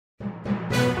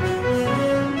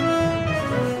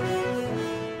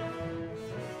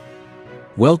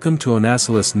Welcome to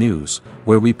Onasilus News,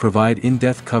 where we provide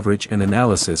in-depth coverage and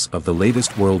analysis of the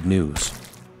latest world news.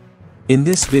 In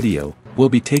this video, we'll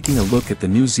be taking a look at the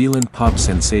New Zealand pop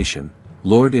sensation.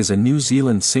 Lorde is a New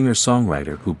Zealand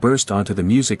singer-songwriter who burst onto the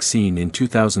music scene in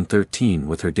 2013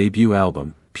 with her debut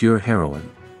album, Pure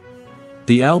Heroine.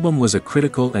 The album was a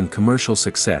critical and commercial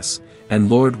success, and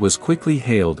Lorde was quickly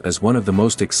hailed as one of the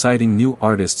most exciting new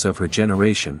artists of her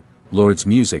generation. Lorde's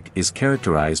music is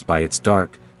characterized by its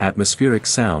dark, atmospheric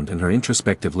sound and her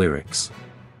introspective lyrics.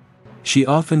 She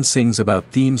often sings about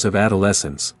themes of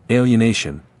adolescence,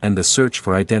 alienation, and the search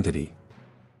for identity.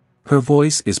 Her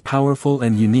voice is powerful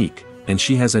and unique, and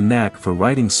she has a knack for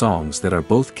writing songs that are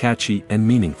both catchy and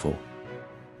meaningful.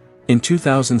 In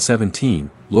 2017,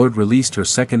 Lorde released her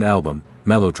second album,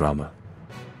 Melodrama.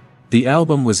 The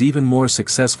album was even more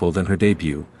successful than her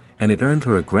debut, and it earned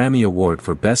her a Grammy Award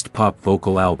for Best Pop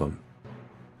Vocal Album.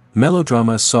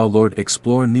 Melodrama saw Lorde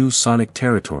explore new sonic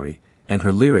territory, and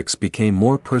her lyrics became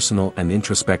more personal and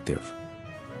introspective.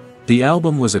 The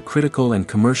album was a critical and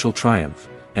commercial triumph,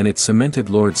 and it cemented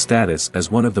Lorde's status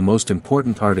as one of the most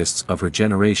important artists of her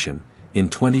generation. In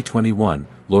 2021,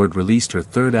 Lorde released her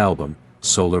third album,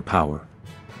 Solar Power.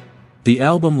 The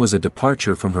album was a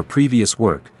departure from her previous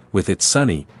work, with its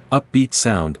sunny, upbeat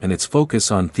sound and its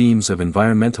focus on themes of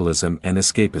environmentalism and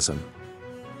escapism.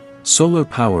 Solar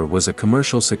Power was a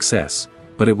commercial success,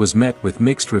 but it was met with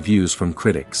mixed reviews from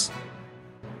critics.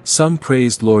 Some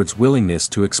praised Lorde's willingness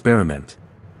to experiment,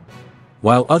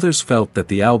 while others felt that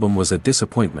the album was a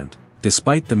disappointment.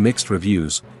 Despite the mixed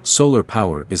reviews, Solar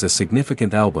Power is a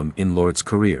significant album in Lorde's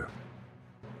career.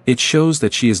 It shows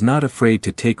that she is not afraid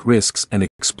to take risks and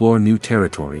explore new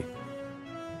territory.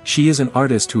 She is an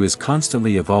artist who is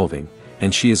constantly evolving,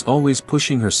 and she is always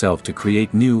pushing herself to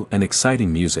create new and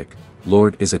exciting music.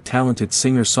 Lorde is a talented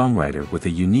singer-songwriter with a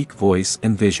unique voice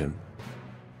and vision.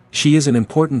 She is an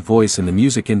important voice in the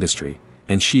music industry,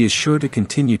 and she is sure to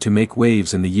continue to make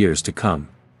waves in the years to come.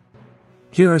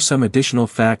 Here are some additional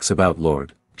facts about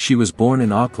Lorde. She was born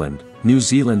in Auckland, New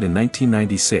Zealand in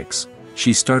 1996.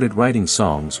 She started writing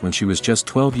songs when she was just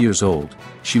 12 years old.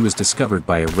 She was discovered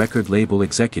by a record label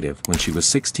executive when she was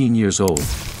 16 years old.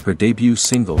 Her debut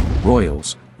single,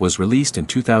 Royals, was released in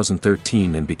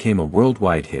 2013 and became a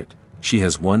worldwide hit. She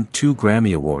has won 2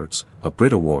 Grammy Awards, a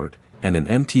Brit Award, and an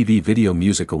MTV Video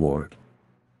Music Award.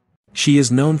 She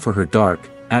is known for her dark,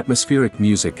 atmospheric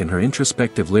music and her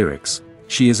introspective lyrics.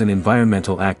 She is an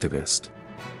environmental activist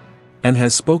and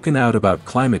has spoken out about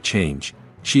climate change.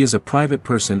 She is a private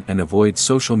person and avoids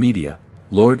social media.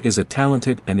 Lorde is a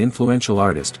talented and influential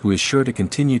artist who is sure to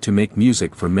continue to make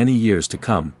music for many years to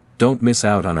come. Don't miss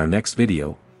out on our next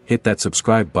video. Hit that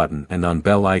subscribe button and on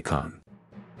bell icon.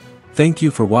 Thank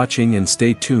you for watching and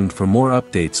stay tuned for more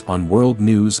updates on world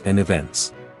news and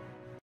events.